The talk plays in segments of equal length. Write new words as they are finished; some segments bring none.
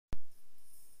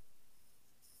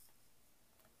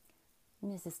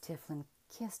Mrs. Tiflin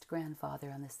kissed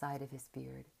Grandfather on the side of his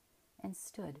beard and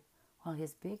stood while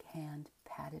his big hand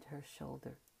patted her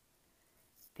shoulder.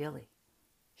 Billy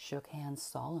shook hands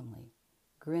solemnly,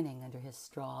 grinning under his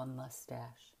straw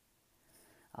mustache.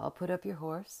 "I'll put up your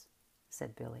horse,"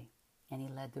 said Billy, and he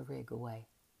led the rig away.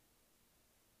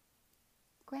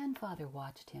 Grandfather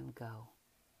watched him go,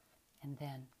 and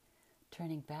then,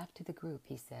 turning back to the group,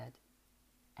 he said,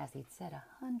 as he'd said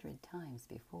 100 times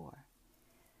before,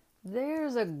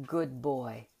 "There's a good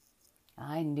boy.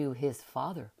 I knew his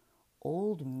father,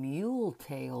 Old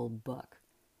Muletail Buck.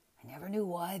 I never knew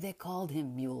why they called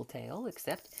him Muletail,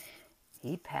 except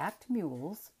he packed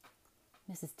mules."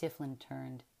 Mrs. Tiflin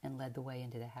turned and led the way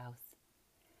into the house.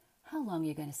 "How long are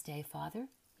you going to stay, Father?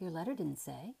 Your letter didn't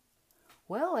say."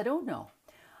 "Well, I don't know.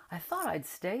 I thought I'd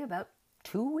stay about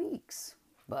 2 weeks,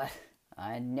 but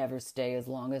I never stay as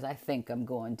long as I think I'm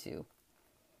going to."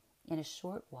 In a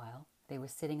short while, they were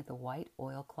sitting at the white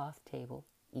oilcloth table,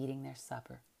 eating their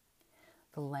supper.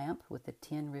 The lamp with the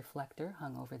tin reflector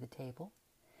hung over the table.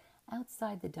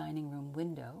 Outside the dining room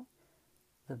window,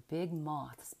 the big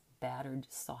moths battered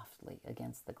softly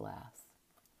against the glass.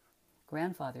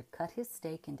 Grandfather cut his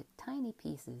steak into tiny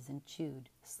pieces and chewed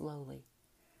slowly.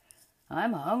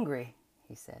 "I'm hungry,"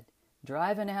 he said.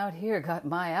 "Driving out here got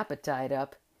my appetite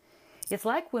up. It's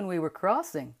like when we were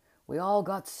crossing. We all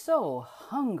got so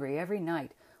hungry every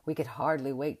night we could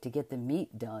hardly wait to get the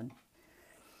meat done.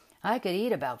 I could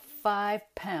eat about 5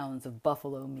 pounds of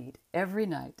buffalo meat every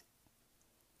night."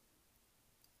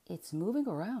 "It's moving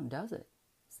around, does it?"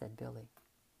 said Billy.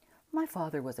 "My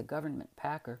father was a government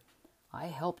packer. I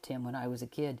helped him when I was a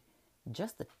kid.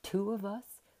 Just the 2 of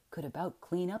us could about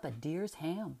clean up a deer's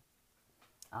ham."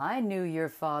 "I knew your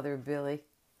father, Billy,"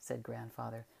 said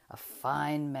Grandfather. "A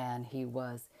fine man he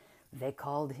was. They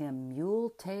called him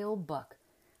Muletail Buck.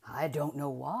 I don't know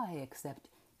why, except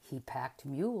he packed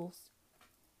mules."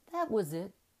 "That was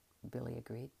it," Billy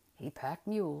agreed. "He packed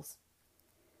mules."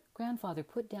 Grandfather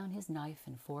put down his knife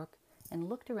and fork and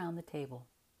looked around the table.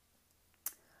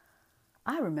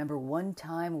 "I remember one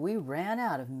time we ran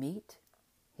out of meat."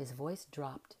 His voice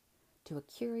dropped to a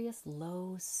curious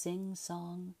low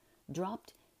sing-song,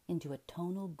 dropped into a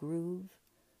tonal groove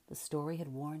the story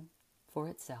had worn for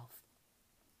itself.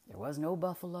 There was no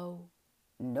buffalo,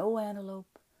 no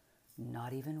antelope,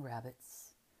 not even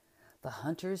rabbits. The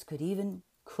hunters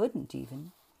couldn't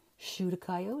even shoot a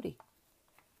coyote.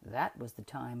 That was the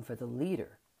time for the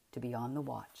leader to be on the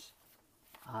watch.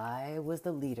 I was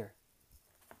the leader.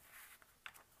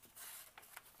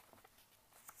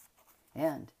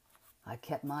 And I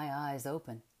kept my eyes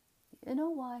open. You know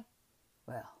why?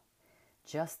 Well,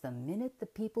 just the minute the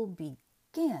people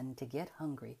began to get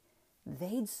hungry,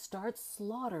 they'd start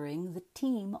slaughtering the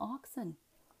team oxen.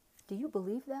 Do you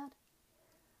believe that?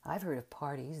 I've heard of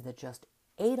parties that just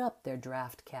ate up their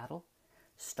draft cattle,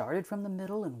 started from the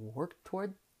middle and worked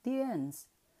toward the ends.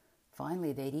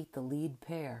 Finally, they'd eat the lead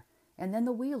pair, and then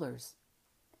the wheelers.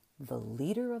 The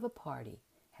leader of a party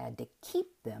had to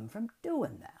keep them from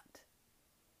doing that.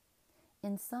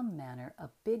 In some manner, a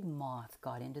big moth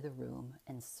got into the room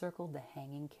and circled the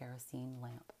hanging kerosene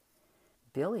lamp.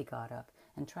 Billy got up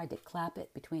and tried to clap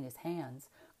it between his hands.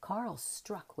 Carl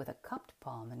struck with a cupped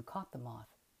palm and caught the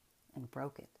moth and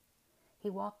broke it. He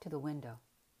walked to the window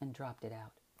and dropped it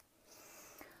out.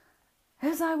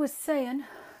 "As I was saying,"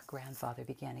 Grandfather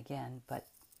began again, but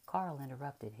Carl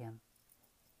interrupted him.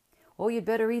 "Oh, you'd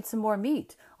better eat some more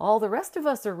meat. All the rest of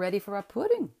us are ready for our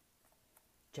pudding."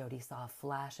 Jody saw a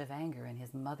flash of anger in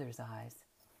his mother's eyes.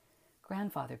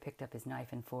 Grandfather picked up his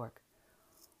knife and fork.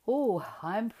 "Oh,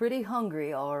 I'm pretty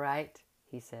hungry, all right,"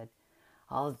 he said.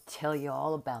 "I'll tell you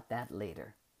all about that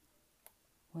later."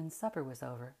 When supper was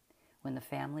over, when the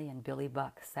family and Billy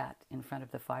Buck sat in front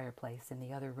of the fireplace in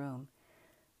the other room,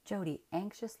 Jody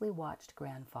anxiously watched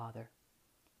Grandfather.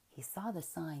 He saw the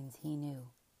signs he knew.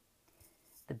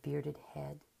 The bearded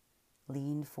head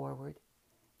leaned forward.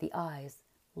 The eyes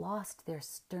lost their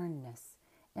sternness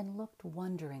and looked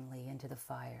wonderingly into the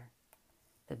fire.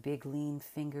 The big lean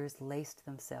fingers laced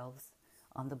themselves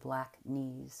on the black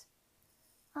knees.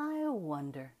 "I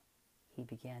wonder," he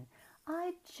began,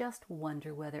 "I just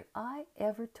wonder whether I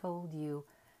ever told you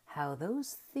how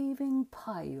those thieving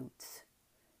Paiutes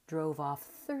drove off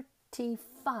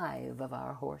 35 of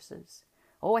our horses."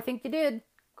 "Oh, I think you did,"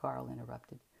 Carl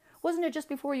interrupted. "Wasn't it just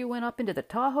before you went up into the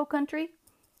Tahoe country?"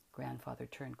 Grandfather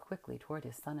turned quickly toward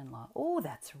his son-in-law. "Oh,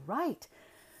 that's right.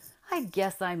 I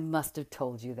guess I must have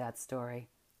told you that story."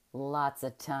 "Lots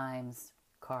of times,"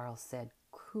 Carl said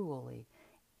cruelly,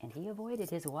 and he avoided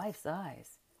his wife's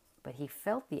eyes. But he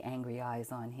felt the angry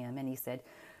eyes on him, and he said,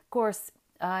 "Of course,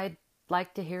 I'd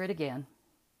like to hear it again."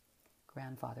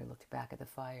 Grandfather looked back at the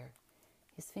fire,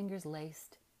 his fingers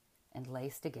laced and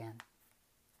laced again.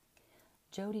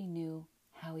 Jody knew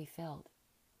how he felt,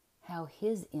 how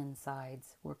his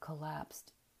insides were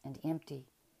collapsed and empty.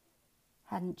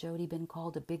 Hadn't Jody been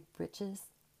called a big britches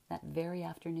that very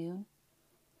afternoon?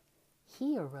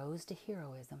 He arose to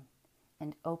heroism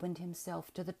and opened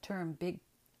himself to the term big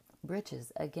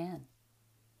britches again.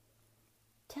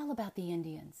 "Tell about the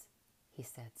Indians," he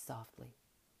said softly.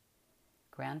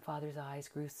 Grandfather's eyes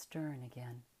grew stern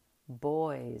again.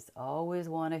 Boys always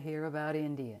want to hear about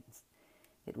Indians.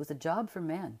 It was a job for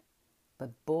men,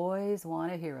 but boys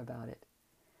want to hear about it.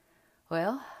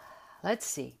 "Well, let's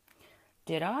see.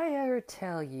 Did I ever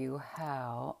tell you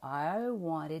how I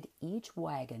wanted each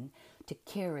wagon to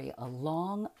carry a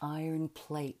long iron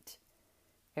plate?"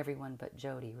 Everyone but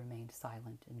Jody remained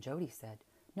silent, and Jody said,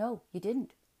 "No, you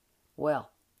didn't."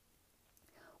 "Well,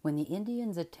 when the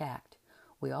Indians attacked,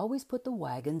 we always put the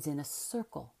wagons in a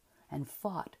circle and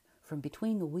fought from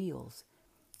between the wheels.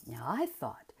 Now I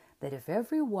thought that if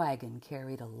every wagon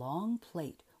carried a long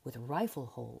plate with rifle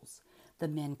holes, the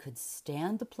men could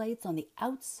stand the plates on the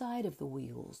outside of the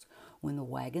wheels when the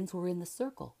wagons were in the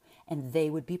circle, and they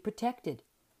would be protected.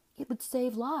 It would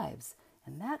save lives,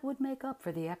 and that would make up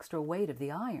for the extra weight of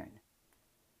the iron.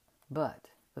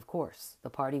 But, of course, the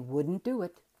party wouldn't do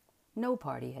it. No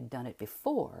party had done it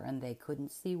before, and they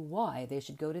couldn't see why they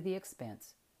should go to the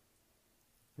expense.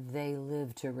 They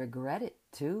lived to regret it,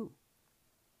 too."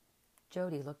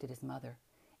 Jody looked at his mother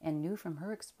and knew from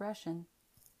her expression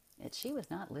that she was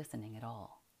not listening at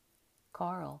all.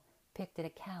 Carl picked at a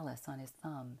callus on his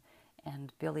thumb,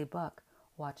 and Billy Buck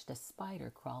watched a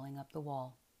spider crawling up the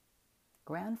wall.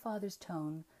 Grandfather's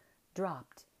tone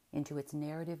dropped into its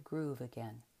narrative groove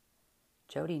again.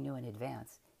 Jody knew in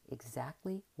advance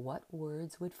exactly what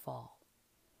words would fall.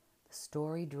 The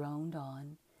story droned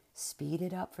on,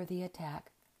 speeded up for the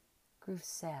attack, grew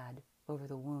sad over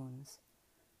the wounds,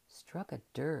 struck a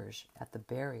dirge at the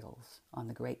burials on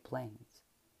the Great Plains.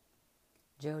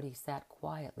 Jody sat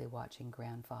quietly watching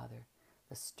Grandfather.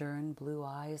 The stern blue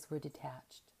eyes were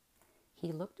detached.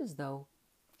 He looked as though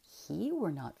he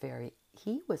was not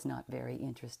very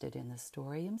interested in the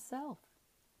story himself.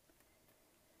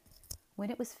 When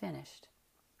it was finished,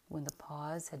 when the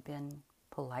pause had been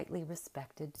politely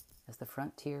respected as the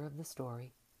frontier of the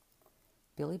story,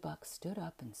 Billy Buck stood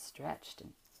up and stretched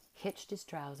and hitched his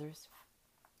trousers.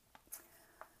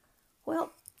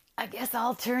 "Well, I guess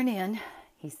I'll turn in,"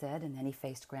 he said, and then he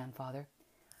faced Grandfather.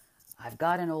 "I've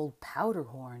got an old powder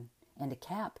horn and a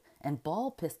cap and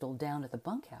ball pistol down at the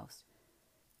bunkhouse.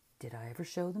 Did I ever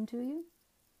show them to you?"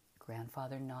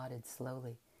 Grandfather nodded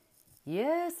slowly.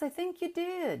 "Yes, I think you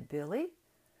did, Billy.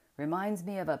 Reminds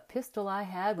me of a pistol I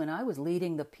had when I was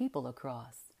leading the people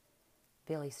across."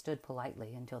 Billy stood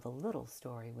politely until the little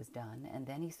story was done, and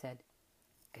then he said,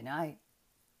 "Good night,"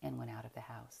 and went out of the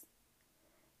house.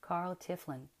 Carl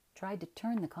Tiflin tried to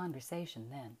turn the conversation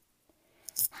then.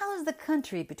 "How's the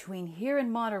country between here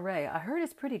and Monterey? I heard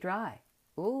it's pretty dry."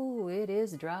 "Oh, it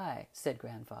is dry," said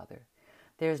Grandfather.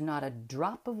 "There's not a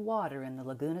drop of water in the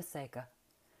Laguna Seca.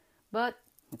 But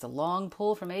it's a long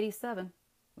pull from 87.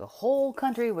 The whole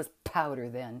country was powder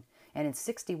then, and in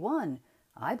 61,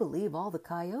 I believe all the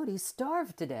coyotes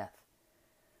starved to death.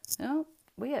 No,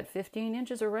 we had 15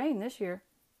 inches of rain this year."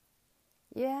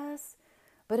 "Yes,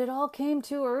 but it all came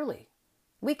too early.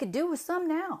 We could do with some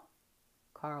now."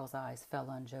 Carl's eyes fell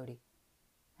on Jody.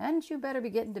 "Hadn't you better be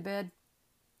getting to bed?"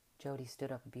 Jody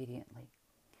stood up obediently.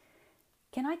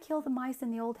 "Can I kill the mice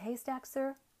in the old haystack,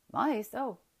 sir?" "Mice?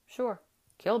 Oh, sure.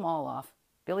 Kill them all off.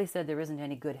 Billy said there isn't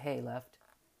any good hay left."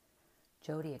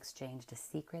 Jody exchanged a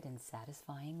secret and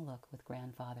satisfying look with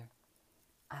Grandfather.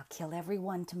 "I'll kill every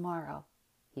one tomorrow,"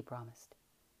 he promised.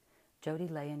 Jody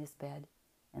lay in his bed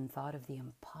and thought of the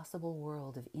impossible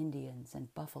world of Indians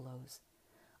and buffaloes,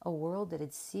 a world that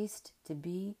had ceased to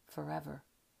be forever.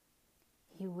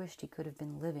 He wished he could have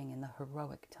been living in the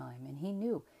heroic time, and he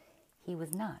knew he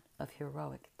was not of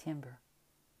heroic timber.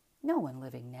 No one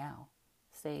living now,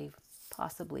 save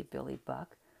possibly Billy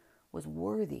Buck, was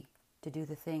worthy to do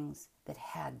the things that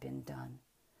had been done.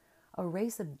 A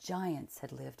race of giants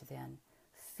had lived then,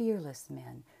 fearless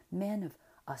men, men of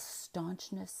a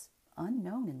staunchness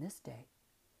unknown in this day.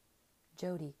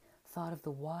 Jody thought of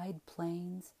the wide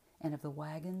plains and of the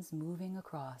wagons moving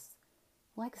across,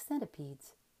 like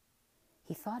centipedes.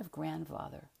 He thought of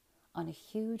Grandfather on a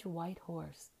huge white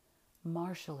horse,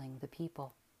 marshaling the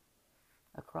people.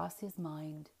 Across his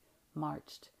mind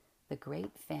marched the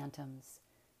great phantoms,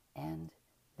 and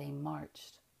they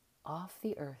marched off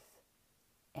the earth,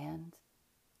 and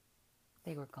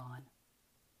they were gone.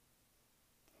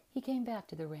 He came back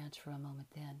to the ranch for a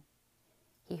moment then.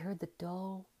 He heard the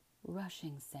dull,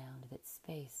 rushing sound that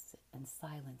space and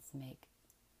silence make.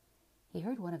 He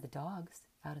heard one of the dogs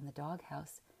out in the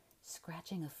doghouse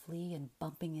scratching a flea and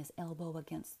bumping his elbow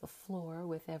against the floor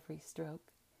with every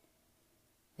stroke.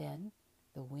 Then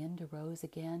the wind arose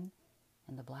again,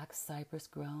 and the black cypress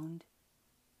groaned,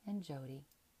 and Jody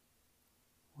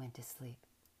went to sleep.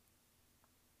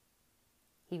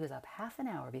 He was up half an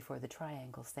hour before the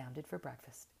triangle sounded for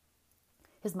breakfast.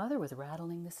 His mother was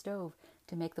rattling the stove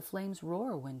to make the flames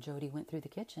roar when Jody went through the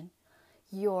kitchen.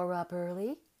 "You're up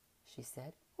early," she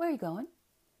said. "Where are you going?"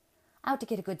 "Out to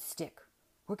get a good stick.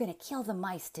 We're going to kill the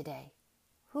mice today."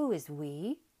 "Who is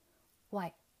we?"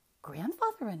 "Why,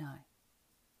 Grandfather and I."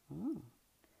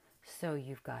 So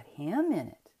you've got him in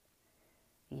it.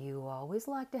 You always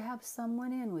like to have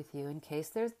someone in with you in case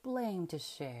there's blame to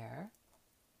share."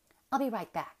 "I'll be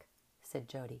right back," said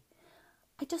Jody.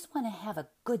 "I just want to have a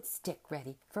good stick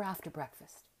ready for after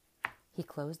breakfast." He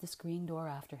closed the screen door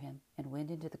after him and went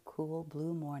into the cool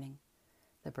blue morning.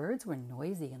 The birds were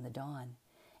noisy in the dawn,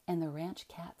 and the ranch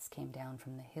cats came down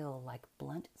from the hill like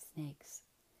blunt snakes.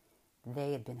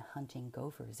 They had been hunting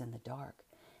gophers in the dark,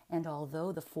 and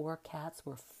although the 4 cats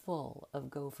were full of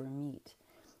gopher meat,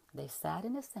 they sat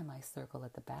in a semicircle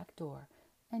at the back door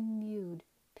and mewed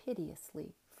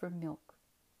piteously for milk.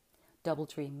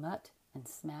 Doubletree Mutt and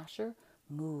Smasher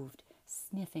moved,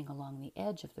 sniffing along the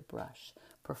edge of the brush,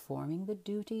 performing the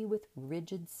duty with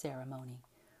rigid ceremony.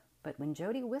 But when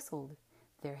Jody whistled,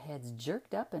 their heads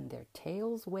jerked up and their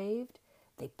tails waved.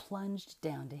 They plunged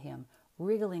down to him,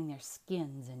 wriggling their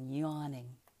skins and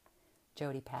yawning.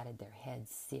 Jody patted their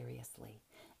heads seriously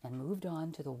and moved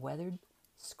on to the weathered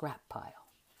scrap pile.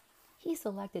 He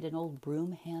selected an old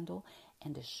broom handle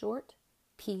and a short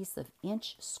piece of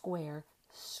inch-square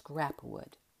scrap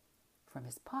wood. From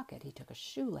his pocket he took a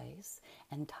shoelace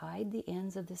and tied the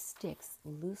ends of the sticks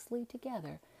loosely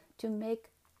together to make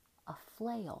a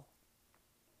flail.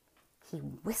 He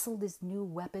whistled his new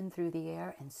weapon through the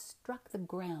air and struck the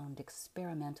ground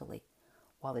experimentally,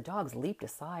 while the dogs leaped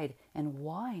aside and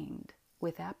whined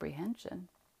with apprehension.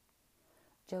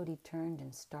 Jody turned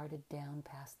and started down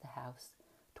past the house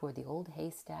toward the old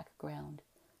haystack ground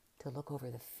to look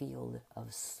over the field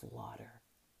of slaughter.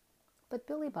 But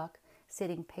Billy Buck,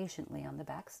 sitting patiently on the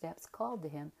back steps, called to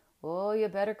him, "Oh, you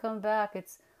better come back.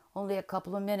 It's only a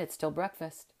couple of minutes till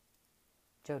breakfast."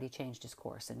 Jody changed his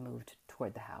course and moved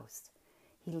toward the house.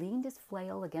 He leaned his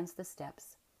flail against the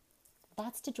steps.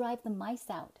 "That's to drive the mice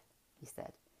out," he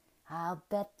said. "I'll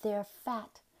bet they're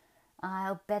fat.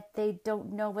 I'll bet they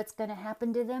don't know what's going to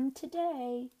happen to them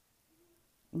today."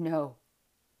 "No,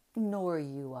 nor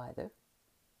you either,"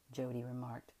 Jody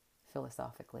remarked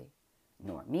philosophically.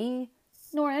 "Nor me,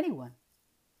 nor anyone."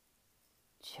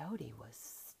 Jody was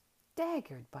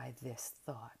staggered by this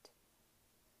thought.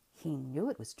 He knew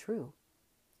it was true.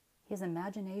 His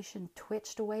imagination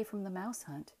twitched away from the mouse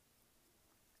hunt.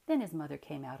 Then his mother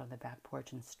came out on the back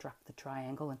porch and struck the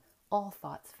triangle, and all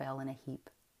thoughts fell in a heap.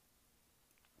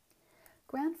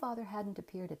 Grandfather hadn't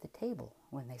appeared at the table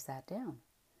when they sat down.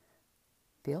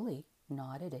 Billy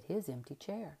nodded at his empty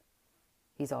chair.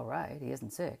 "He's all right. He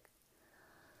isn't sick."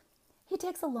 "He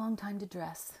takes a long time to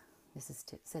dress,"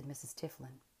 said Mrs.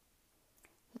 Tifflin.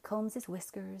 "He combs his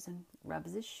whiskers and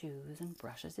rubs his shoes and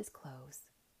brushes his clothes."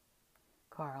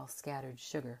 Carl scattered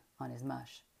sugar on his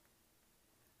mush.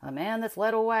 "A man that's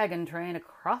led a wagon train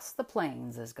across the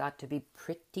plains has got to be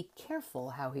pretty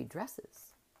careful how he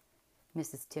dresses."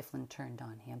 Mrs. Tifflin turned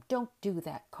on him. "Don't do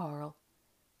that, Carl.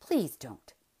 Please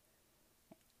don't."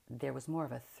 There was more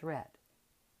of a threat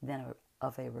than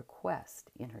of a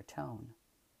request in her tone,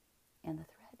 and the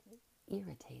threat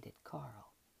irritated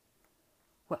Carl.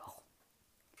 "Well,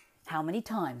 how many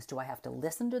times do I have to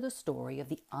listen to the story of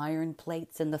the iron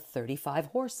plates and the 35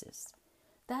 horses?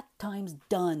 That time's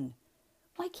done.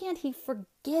 Why can't he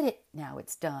forget it now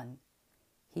it's done?"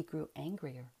 He grew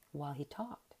angrier while he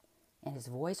talked, and his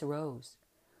voice rose.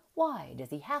 "Why does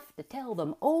he have to tell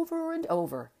them over and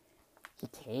over? He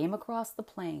came across the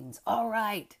plains. All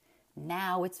right,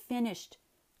 now it's finished.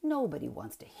 Nobody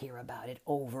wants to hear about it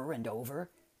over and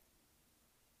over."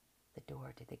 The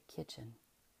door to the kitchen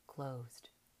closed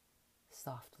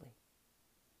softly.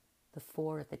 The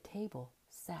 4 at the table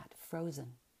sat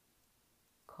frozen.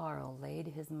 Carl laid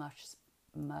his mush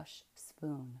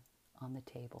spoon on the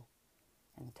table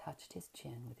and touched his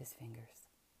chin with his fingers.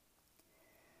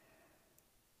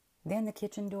 Then the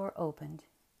kitchen door opened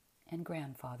and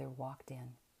Grandfather walked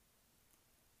in.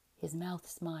 His mouth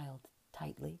smiled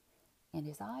tightly and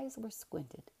his eyes were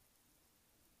squinted.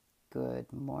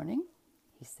 "Good morning,"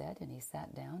 he said, and he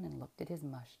sat down and looked at his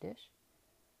mush dish.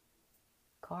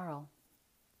 Carl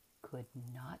could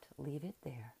not leave it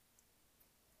there.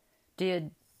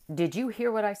 Did you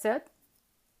hear what I said?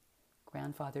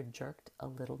 Grandfather jerked a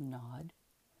little nod.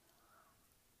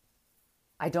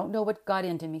 I don't know what got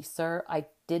into me, sir. I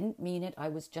didn't mean it. I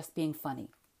was just being funny.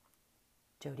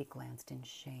 Jody glanced in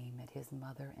shame at his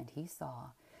mother, and he saw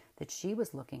that she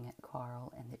was looking at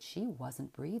Carl and that she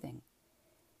wasn't breathing.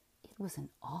 It was an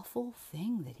awful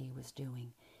thing that he was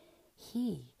doing.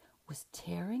 He was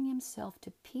tearing himself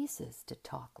to pieces to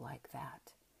talk like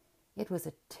that. It was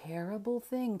a terrible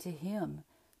thing to him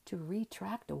to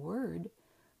retract a word,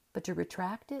 but to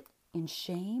retract it in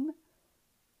shame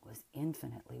was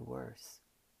infinitely worse.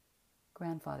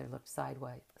 Grandfather looked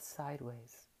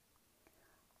sideways.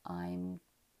 I'm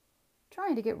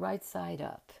trying to get right side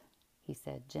up, he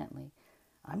said gently.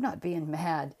 I'm not being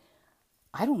mad.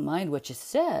 I don't mind what you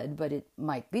said, but it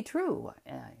might be true,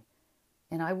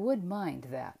 and I would mind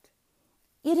that.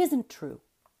 It isn't true,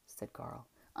 said Carl.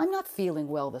 I'm not feeling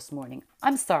well this morning.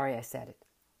 I'm sorry I said it.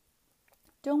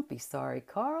 Don't be sorry,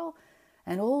 Carl.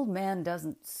 An old man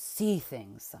doesn't see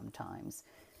things sometimes.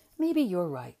 Maybe you're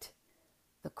right.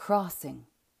 The crossing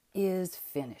is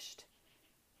finished.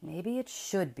 Maybe it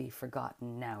should be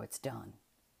forgotten now it's done.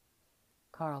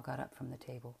 Carl got up from the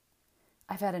table.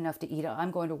 I've had enough to eat.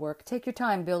 I'm going to work. Take your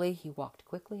time, Billy. He walked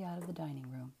quickly out of the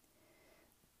dining room.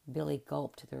 Billy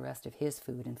gulped the rest of his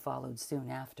food and followed soon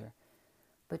after.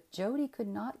 But Jody could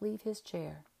not leave his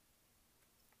chair.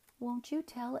 Won't you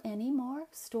tell any more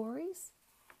stories?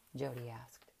 Jody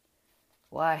asked.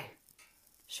 Why,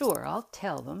 sure, I'll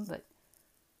tell them, but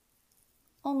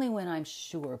only when I'm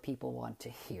sure people want to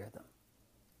hear them.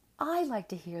 I like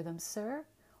to hear them, sir.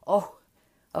 Oh,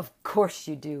 of course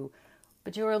you do,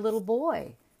 but you're a little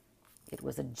boy. It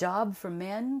was a job for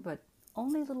men, but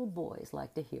only little boys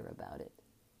like to hear about it.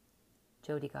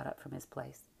 Jody got up from his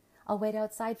place. I'll wait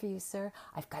outside for you, sir.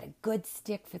 I've got a good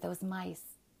stick for those mice.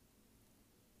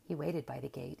 He waited by the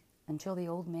gate until the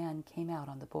old man came out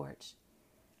on the porch.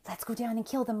 Let's go down and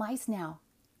kill the mice now,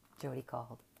 Jody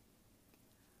called.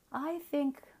 I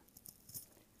think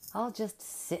I'll just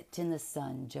sit in the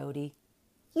sun, Jody.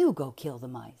 You go kill the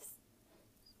mice.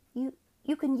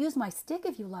 You can use my stick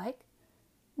if you like.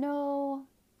 No,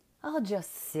 I'll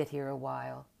just sit here a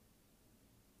while.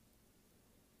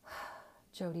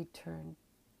 Jody turned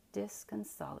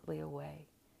disconsolately away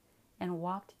and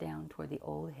walked down toward the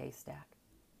old haystack.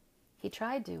 He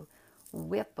tried to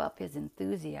whip up his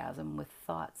enthusiasm with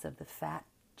thoughts of the fat,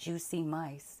 juicy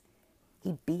mice.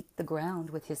 He beat the ground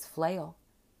with his flail.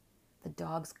 The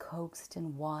dogs coaxed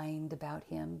and whined about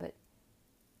him, but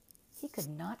he could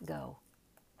not go.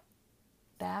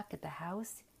 Back at the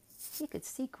house, he could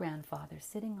see Grandfather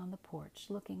sitting on the porch,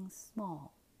 looking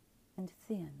small and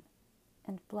thin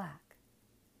and black.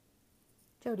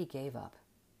 Jody gave up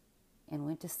and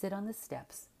went to sit on the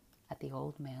steps at the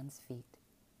old man's feet.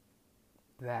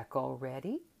 Back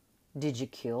already? Did you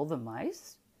kill the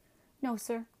mice? No,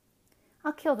 sir.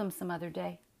 I'll kill them some other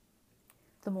day.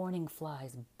 The morning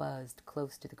flies buzzed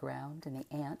close to the ground, and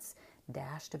the ants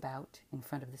dashed about in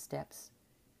front of the steps.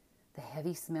 The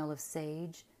heavy smell of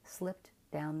sage slipped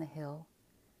down the hill.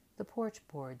 The porch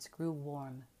boards grew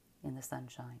warm in the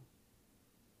sunshine.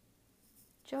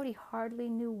 Jody hardly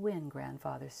knew when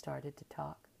Grandfather started to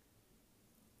talk.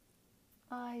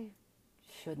 I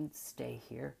shouldn't stay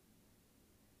here,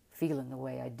 feeling the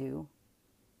way I do.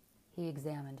 He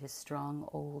examined his strong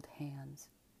old hands.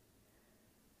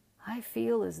 I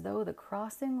feel as though the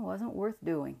crossing wasn't worth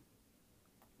doing.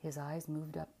 His eyes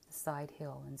moved up the side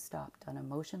hill and stopped on a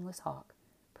motionless hawk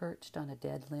perched on a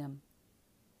dead limb.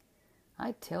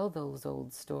 I tell those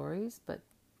old stories, but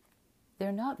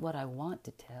they're not what I want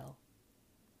to tell.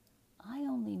 I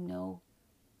only know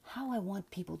how I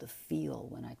want people to feel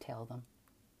when I tell them.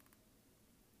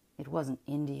 It wasn't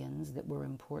Indians that were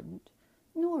important,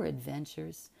 nor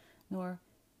adventures, nor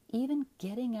even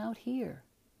getting out here.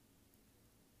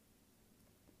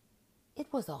 It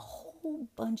was a whole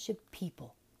bunch of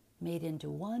people made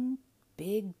into one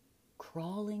big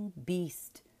crawling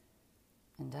beast,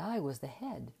 and I was the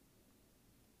head.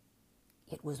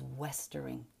 It was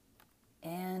westering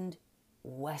and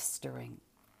westering.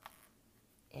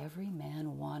 Every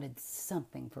man wanted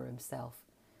something for himself,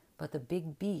 but the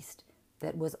big beast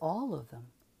that was all of them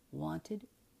wanted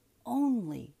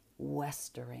only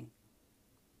westering.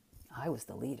 I was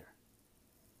the leader.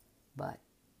 But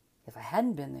if I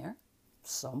hadn't been there,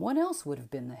 someone else would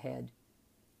have been the head.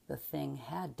 The thing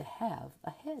had to have a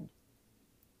head.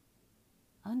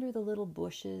 Under the little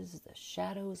bushes, the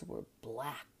shadows were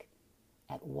black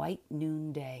at white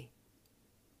noonday.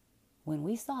 When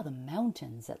we saw the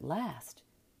mountains at last,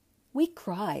 we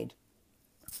cried,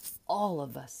 all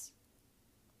of us.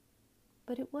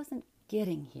 But it wasn't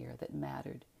getting here that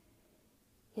mattered.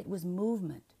 It was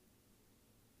movement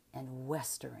and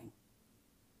westering.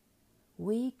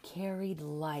 We carried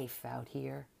life out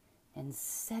here and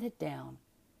set it down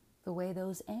the way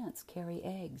those ants carry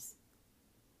eggs.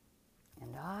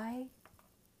 And I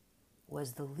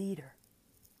was the leader.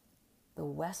 The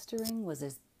westering was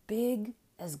as big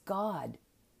as God,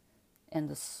 and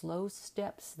the slow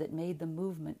steps that made the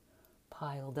movement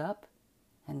piled up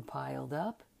and piled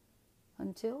up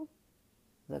until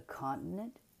the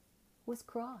continent was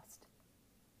crossed.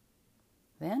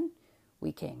 Then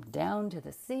we came down to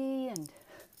the sea and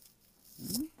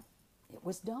it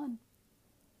was done.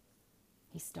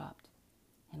 He stopped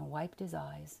and wiped his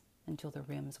eyes until the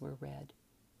rims were red.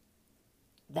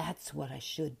 That's what I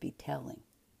should be telling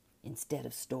instead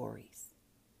of stories.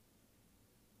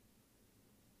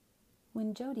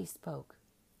 When Jody spoke,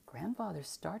 Grandfather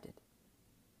started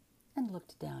and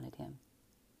looked down at him.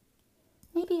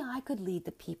 Maybe I could lead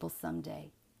the people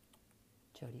someday,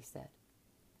 Jody said.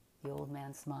 The old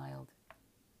man smiled.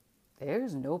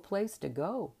 There's no place to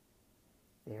go.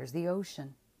 There's the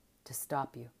ocean to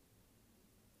stop you.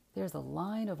 There's a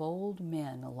line of old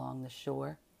men along the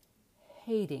shore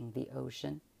hating the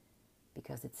ocean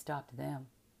because it stopped them.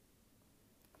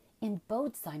 In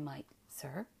boats I might,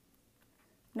 sir.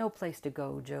 No place to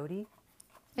go, Jody.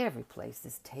 Every place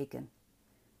is taken.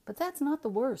 But that's not the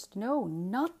worst. No,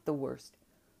 not the worst.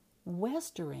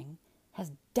 Westering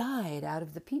has died out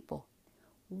of the people.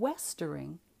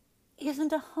 Westering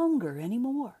isn't a hunger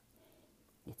anymore.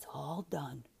 It's all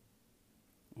done.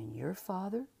 And your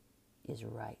father is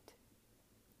right.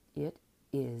 It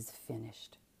is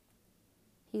finished.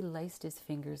 He laced his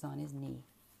fingers on his knee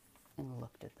and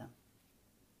looked at them.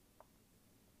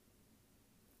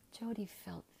 Jody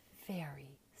felt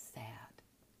very sad.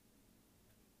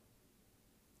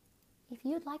 If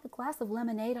you'd like a glass of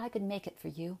lemonade, I could make it for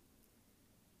you.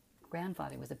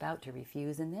 Grandfather was about to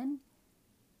refuse, and then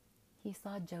he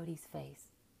saw Jody's face.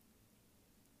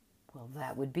 Well,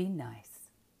 that would be nice,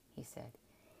 he said.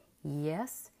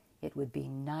 Yes, it would be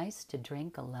nice to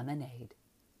drink a lemonade.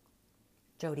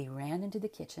 Jody ran into the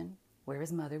kitchen, where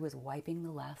his mother was wiping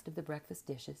the last of the breakfast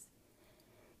dishes.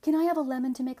 Can I have a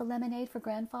lemon to make a lemonade for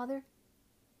Grandfather?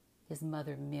 His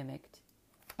mother mimicked.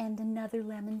 And another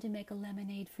lemon to make a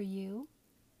lemonade for you?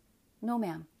 No,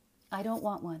 ma'am, I don't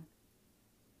want one.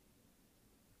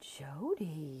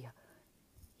 Jody,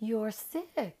 you're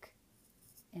sick.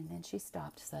 And then she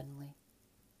stopped suddenly.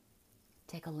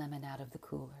 Take a lemon out of the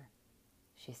cooler,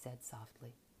 she said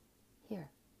softly. Here,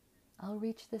 I'll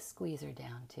reach the squeezer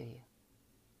down to you.